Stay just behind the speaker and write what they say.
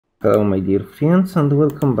Hello my dear friends and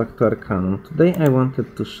welcome back to Arcanum. Today I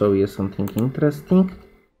wanted to show you something interesting.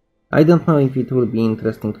 I don't know if it will be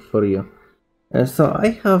interesting for you. So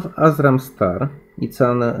I have Azram Star. It's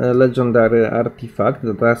a legendary artifact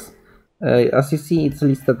that has, as you see, it's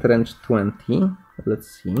listed range 20.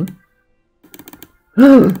 Let's see.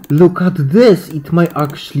 Look at this! It might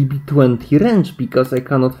actually be 20 range because I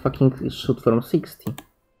cannot fucking shoot from 60.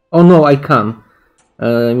 Oh no, I can.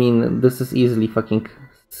 I mean, this is easily fucking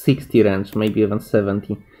 60 range, maybe even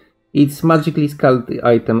 70. It's magically scaled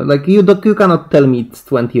item. Like, you cannot tell me it's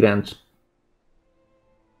 20 range.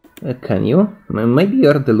 Can you? Maybe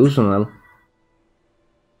you're delusional.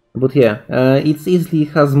 But yeah, it easily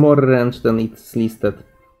has more range than it's listed.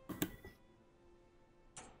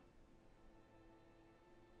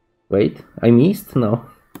 Wait, I missed? No.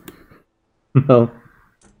 No.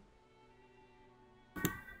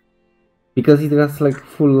 Because it has like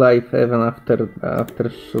full life even after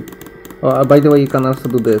shoot. Oh, by the way, you can also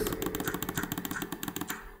do this.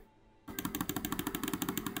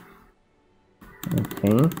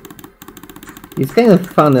 Okay. It's kind of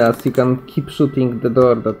funny as you can keep shooting the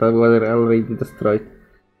door that were already destroyed.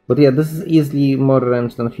 But yeah, this is easily more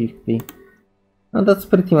range than 50. And that's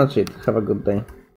pretty much it. Have a good day.